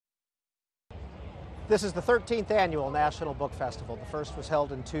This is the 13th annual National Book Festival. The first was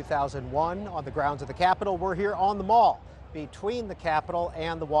held in 2001 on the grounds of the Capitol. We're here on the Mall between the Capitol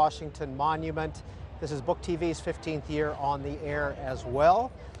and the Washington Monument. This is BookTV's 15th year on the air as well.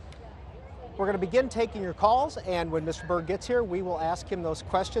 We're going to begin taking your calls, and when Mr. Berg gets here, we will ask him those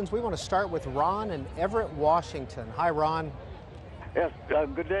questions. We want to start with Ron in Everett, Washington. Hi, Ron. Yes,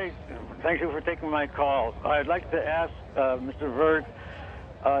 good day. Thank you for taking my call. I'd like to ask Mr. Berg,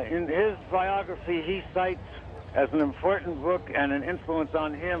 in his biography, he cites as an important book and an influence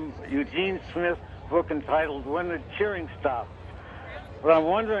on him Eugene Smith's book entitled When the Cheering Stops. But I'm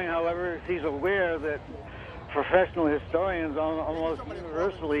wondering, however, if he's aware that professional historians almost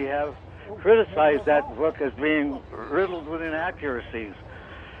universally have criticized that book as being riddled with inaccuracies.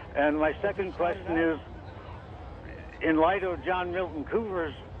 And my second question is, in light of John Milton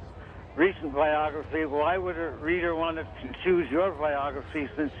Cooper's recent biography, why would a reader want to choose your biography,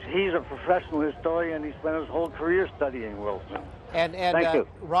 since he's a professional historian? He spent his whole career studying Wilson. And Thank you.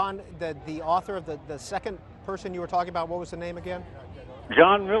 Ron, the author of the second person you were talking about, what was the name again?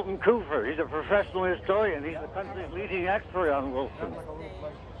 John Milton Cooper. He's a professional historian. He's the country's leading expert on Wilson.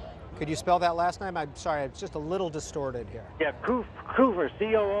 Could you spell that last name? I'm sorry, it's just a little distorted here. Yeah, Cooper,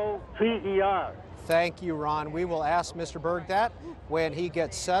 C-O-O-P-E-R. Thank you, Ron. We will ask Mr. Berg that when he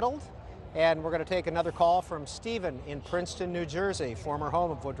gets settled. And we're going to take another call from Stephen in Princeton, New Jersey, former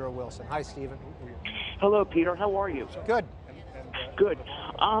home of Woodrow Wilson. Hi, Stephen. Hello, Peter. How are you? Good. Good.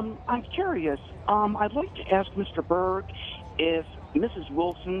 I'm curious. I'd like to ask Mr. Berg if Mrs.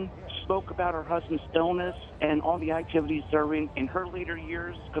 Wilson spoke about her husband's illness and all the activities during in her later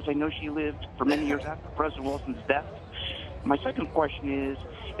years, because I know she lived for many years after President Wilson's death. My second question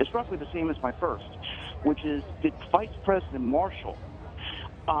is roughly the same as my first, which is, did Vice President Marshall,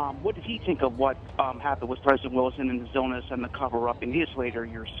 what did he think of what happened with President Wilson and his illness and the cover-up in his later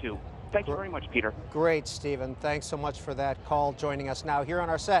years, too? Thank you very much, Peter. Great, Stephen. Thanks so much for that call. Joining us now here on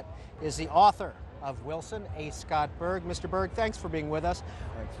our set is the author of Wilson, A. Scott Berg. Mr. Berg, thanks for being with us.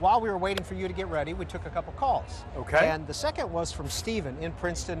 Thanks. While we were waiting for you to get ready, we took a couple calls. Okay. And the second was from Stephen in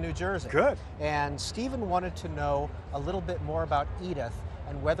Princeton, New Jersey. Good. And Stephen wanted to know a little bit more about Edith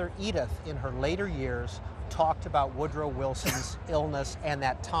and whether Edith, in her later years, talked about Woodrow Wilson's illness and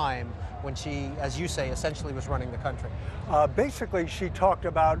that time when she, as you say, essentially was running the country. Basically, she talked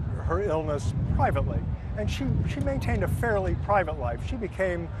about her illness privately, and she maintained a fairly private life. She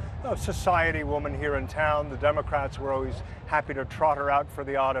became a society woman here in town. The Democrats were always happy to trot her out for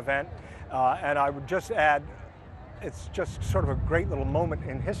the odd event. And I would just add, it's just sort of a great little moment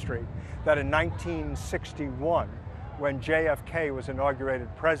in history that in 1961, when JFK was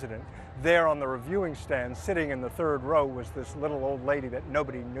inaugurated president, there on the reviewing stand, sitting in the third row, was this little old lady that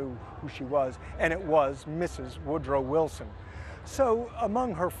nobody knew who she was, and it was Mrs. Woodrow Wilson. So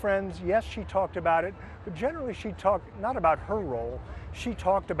among her friends, yes, she talked about it, but generally she talked not about her role. She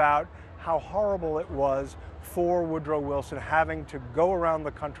talked about how horrible it was for Woodrow Wilson having to go around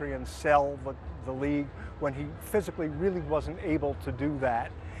the country and sell the League when he physically really wasn't able to do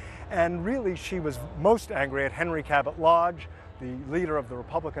that. And really, she was most angry at Henry Cabot Lodge, the leader of the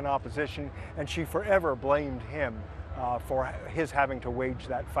Republican opposition, and she forever blamed him for his having to wage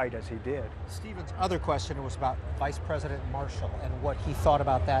that fight as he did. Stephen's other question was about Vice President Marshall and what he thought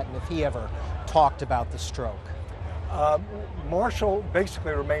about that and if he ever talked about the stroke. Marshall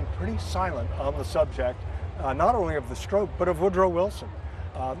basically remained pretty silent on the subject, not only of the stroke, but of Woodrow Wilson.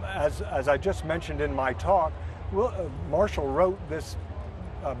 As I just mentioned in my talk, Marshall wrote this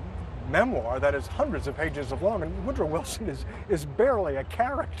memoir that is hundreds of pages of long, and Woodrow Wilson is barely a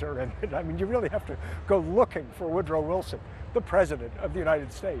character in it. I mean, you really have to go looking for Woodrow Wilson, the President of the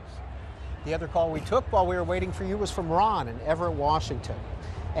United States. The other call we took while we were waiting for you was from Ron in Everett, Washington.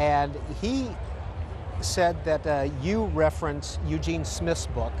 And he said that you reference Eugene Smith's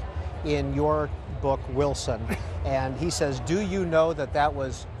book in your book, Wilson. And he says, do you know that that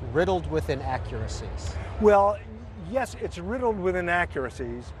was riddled with inaccuracies? Well, yes, it's riddled with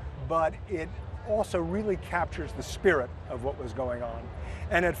inaccuracies, but it also really captures the spirit of what was going on.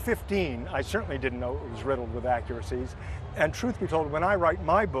 And at 15, I certainly didn't know it was riddled with accuracies. And truth be told, when I write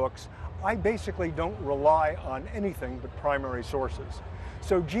my books, I basically don't rely on anything but primary sources.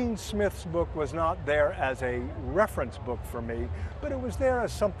 So Gene Smith's book was not there as a reference book for me, but it was there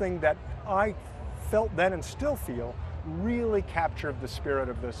as something that I felt then and still feel really captured the spirit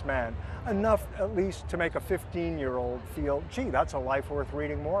of this man, enough at least to make a 15-year-old feel, gee, that's a life worth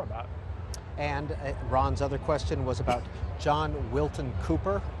reading more about. And Ron's other question was about John Milton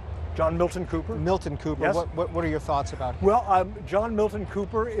Cooper. John Milton Cooper? Milton Cooper. Yes. What are your thoughts about him? Well, John Milton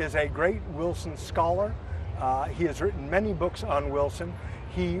Cooper is a great Wilson scholar. He has written many books on Wilson.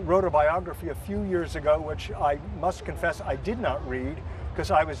 He wrote a biography a few years ago, which I must confess I did not read because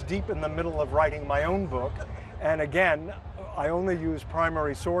I was deep in the middle of writing my own book. And again, I only use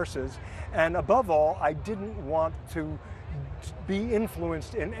primary sources. And above all, I didn't want to be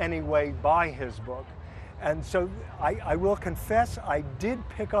influenced in any way by his book. And so I will confess I did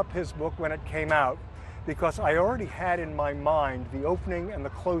pick up his book when it came out because I already had in my mind the opening and the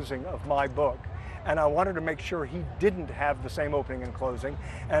closing of my book. And I wanted to make sure he didn't have the same opening and closing.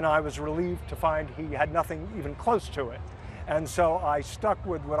 And I was relieved to find he had nothing even close to it. And so I stuck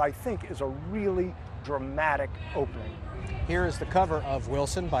with what I think is a really dramatic opening. Here is the cover of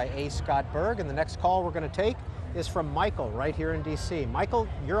Wilson by A. Scott Berg, and the next call we're going to take is from Michael right here in D.C. Michael,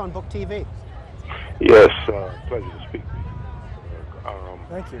 you're on BookTV. Yes, pleasure to speak with you.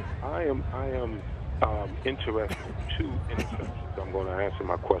 Thank you. I am interested in two intersections. I'm going to answer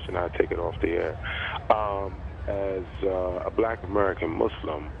my question. I'll take it off the air. As a black American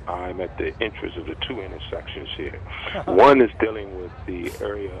Muslim, I'm at the entrance of the two intersections here. One is dealing with the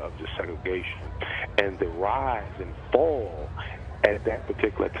area of the segregation and the rise and fall at that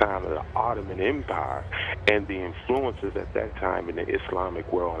particular time of the Ottoman Empire and the influences at that time in the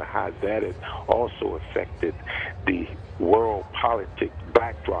Islamic world and how that has also affected the world politic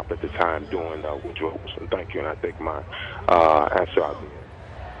backdrop at the time during Woodrow Wilson. Thank you, and I think my answer out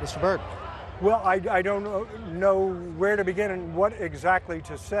there. Mr. Berg. Well, I don't know where to begin and what exactly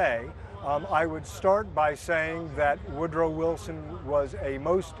to say. I would start by saying that Woodrow Wilson was a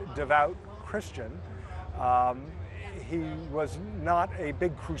most devout Christian. He was not a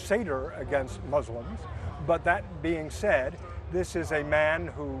big crusader against Muslims, but that being said, this is a man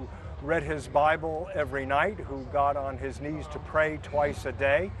who read his Bible every night, who got on his knees to pray twice a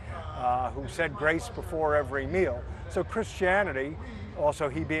day, who said grace before every meal. So Christianity, also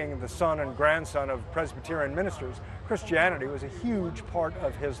he being the son and grandson of Presbyterian ministers, Christianity was a huge part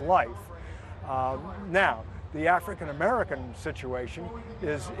of his life. Now, the African-American situation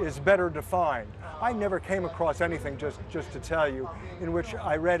is better defined. I never came across anything, just to tell you, in which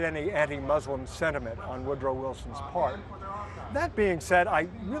I read any anti-Muslim sentiment on Woodrow Wilson's part. That being said, I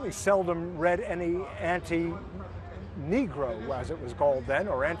really seldom read any anti-Negro, as it was called then,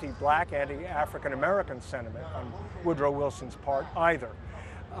 or anti-black, anti-African-American sentiment on Woodrow Wilson's part either.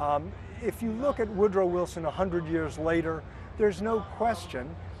 If you look at Woodrow Wilson 100 years later, there's no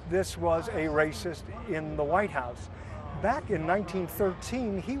question this was a racist in the White House. Back in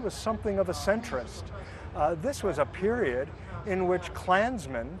 1913, he was something of a centrist. This was a period in which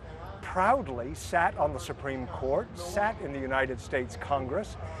Klansmen proudly sat on the Supreme Court, sat in the United States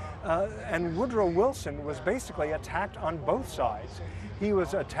Congress, and Woodrow Wilson was basically attacked on both sides. He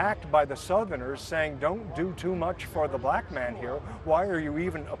was attacked by the Southerners saying, don't do too much for the black man here. Why are you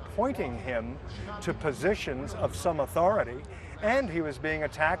even appointing him to positions of some authority? And he was being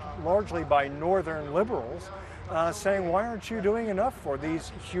attacked largely by Northern liberals, saying, why aren't you doing enough for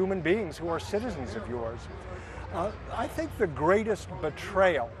these human beings who are citizens of yours? I think the greatest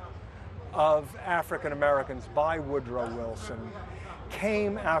betrayal of African Americans by Woodrow Wilson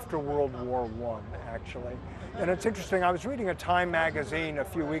came after World War I, actually. And it's interesting, I was reading a Time magazine a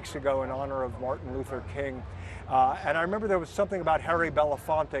few weeks ago in honor of Martin Luther King, and I remember there was something about Harry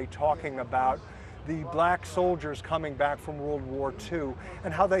Belafonte talking about the black soldiers coming back from World War II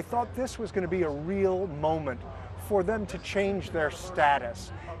and how they thought this was going to be a real moment for them to change their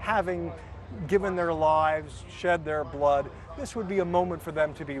status. Having given their lives, shed their blood, this would be a moment for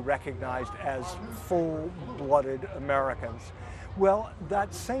them to be recognized as full-blooded Americans. Well,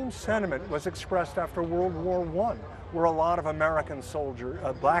 that same sentiment was expressed after World War I, where a lot of American soldiers,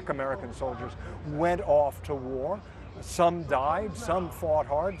 black American soldiers, went off to war. Some died, some fought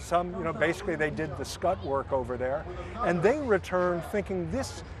hard, some, basically they did the scut work over there. And they returned thinking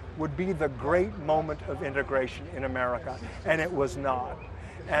this would be the great moment of integration in America, and it was not.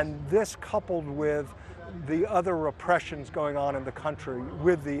 And this, coupled with the other repressions going on in the country,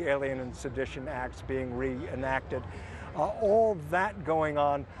 with the Alien and Sedition Acts being reenacted, all that going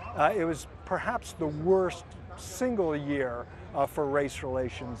on, it was perhaps the worst single year for race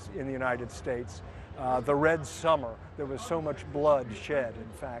relations in the United States. The Red Summer, there was so much blood shed,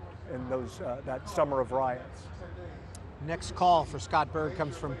 in fact, in that summer of riots. Next call for Scott Berg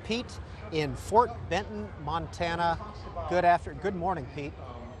comes from Pete in Fort Benton, Montana. Good morning, Pete.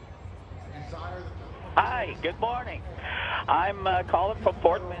 Hi, good morning. I'm calling from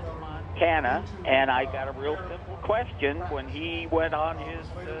Fort Benton, Montana, and I got a real simple question. When he went on his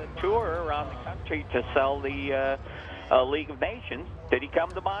tour around the country to sell the League of Nations, did he come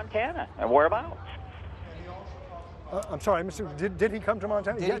to Montana, and whereabouts? I'm sorry, did he come to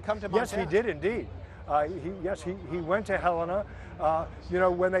Montana? Did he come to Montana? Yes, he did indeed. He went to Helena. You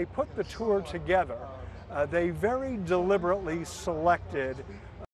know, when they put the tour together, they very deliberately selected